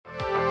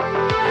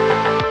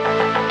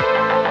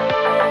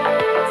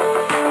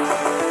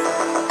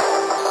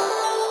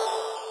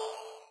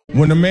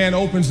When the man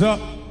opens up,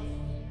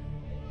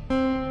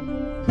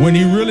 when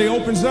he really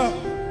opens up,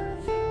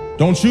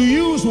 don't you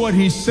use what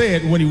he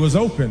said when he was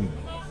open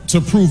to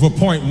prove a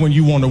point when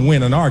you want to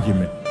win an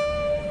argument.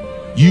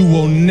 You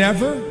will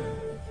never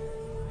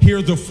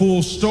hear the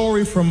full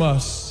story from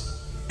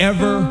us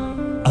ever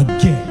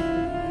again.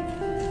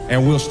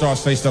 And we'll start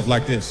to say stuff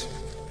like this.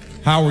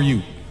 How are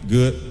you?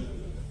 Good.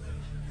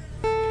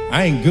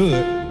 I ain't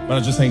good, but I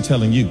just ain't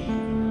telling you.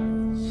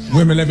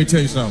 Women, let me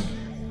tell you something.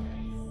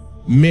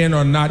 Men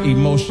are not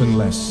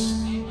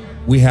emotionless.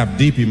 We have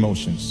deep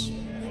emotions.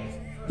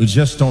 We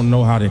just don't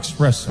know how to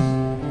express them.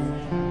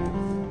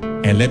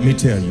 And let me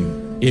tell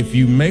you, if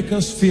you make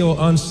us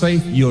feel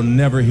unsafe, you'll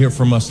never hear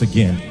from us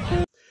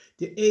again.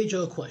 The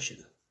age-old question,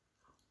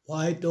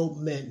 why don't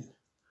men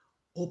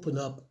open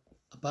up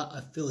about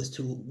our feelings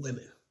to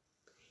women?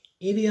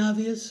 Any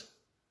obvious?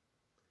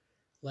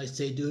 Like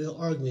say during an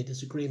argument,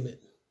 disagreement,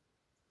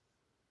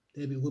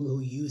 there'll be women who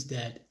use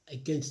that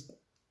against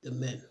the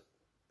men.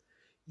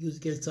 Use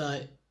against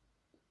our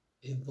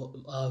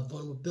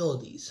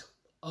vulnerabilities,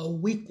 our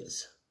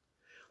weakness.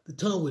 The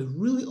time we're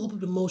really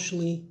open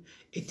emotionally,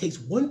 it takes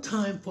one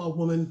time for a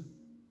woman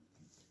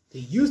to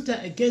use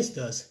that against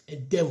us,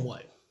 and then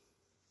what?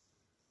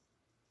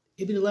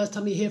 It'll be the last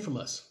time you hear from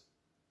us.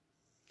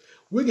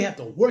 We're going to have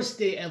the worst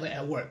day ever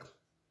at work.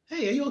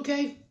 Hey, are you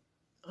okay?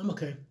 I'm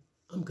okay.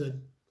 I'm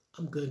good.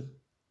 I'm good.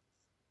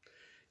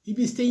 You'd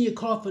be staying in your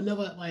car for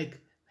another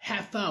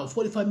half hour,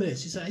 45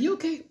 minutes. You say, are you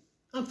okay?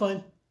 I'm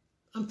fine.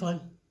 I'm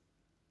fine.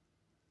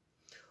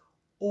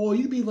 Or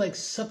you'd be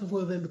suffering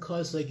for them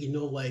because a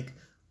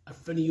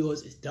friend of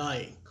yours is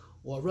dying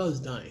or a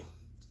relative's dying.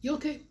 You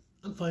okay?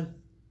 I'm fine.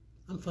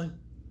 I'm fine.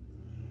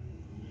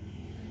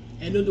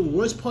 And then the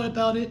worst part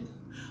about it,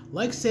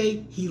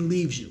 say he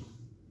leaves you.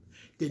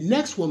 The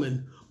next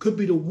woman could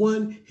be the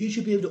one he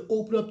should be able to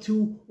open up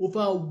to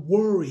without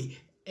worry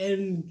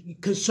and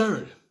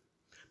concern.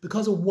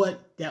 Because of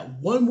what that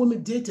one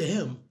woman did to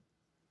him,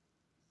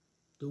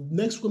 the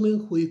next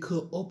woman who he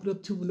could open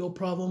up to with no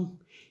problem,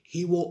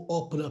 he will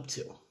open up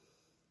to.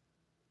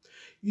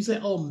 You say,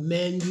 oh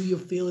man, your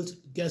feelings.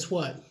 Guess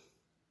what?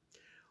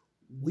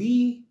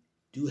 We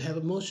do have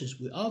emotions.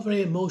 We are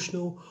very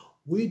emotional.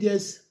 We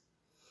just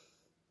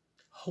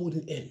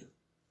holding in.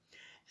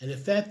 And the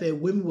fact that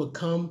women will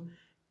come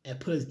and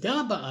put us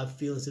down by our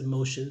feelings and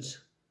emotions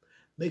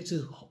makes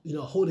us,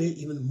 hold it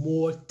even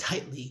more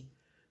tightly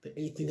than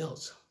anything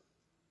else.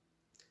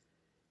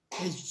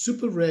 It's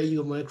super rare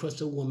you're going to run across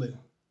a woman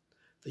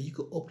that you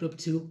can open up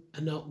to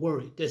and not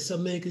worry. There's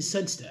some men who can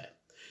sense that.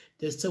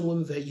 There's some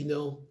women that,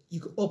 you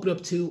can open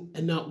up to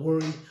and not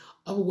worry.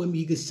 Other women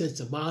you can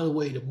sense a mile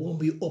away. The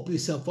moment you open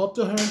yourself up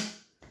to her,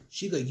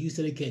 she going to use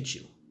it against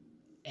you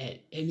at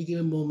any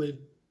given moment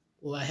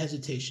without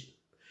hesitation.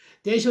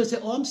 Then she'll say,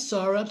 oh, I'm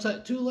sorry,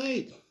 too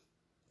late.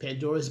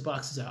 Pandora's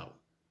box is out.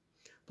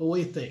 But what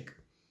do you think?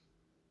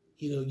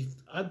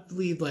 I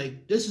believe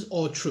this is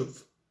all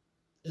truth.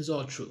 It's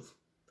all truth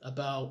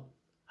about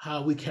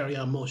how we carry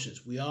our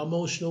emotions. We are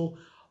emotional,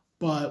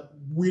 but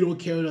we don't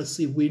carry it on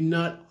sleep. We're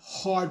not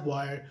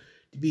hardwired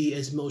to be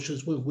as emotional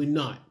as women. We're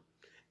not.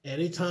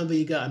 Anytime that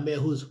you got a man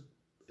who's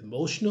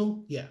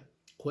emotional,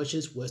 question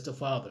is, where's the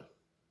father?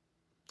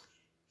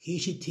 He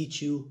should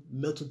teach you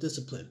mental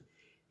discipline.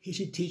 He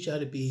should teach you how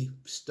to be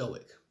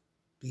stoic,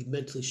 be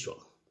mentally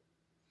strong.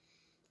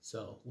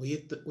 So, what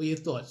are your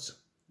thoughts?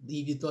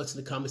 Leave your thoughts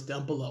in the comments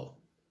down below.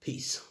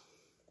 Peace.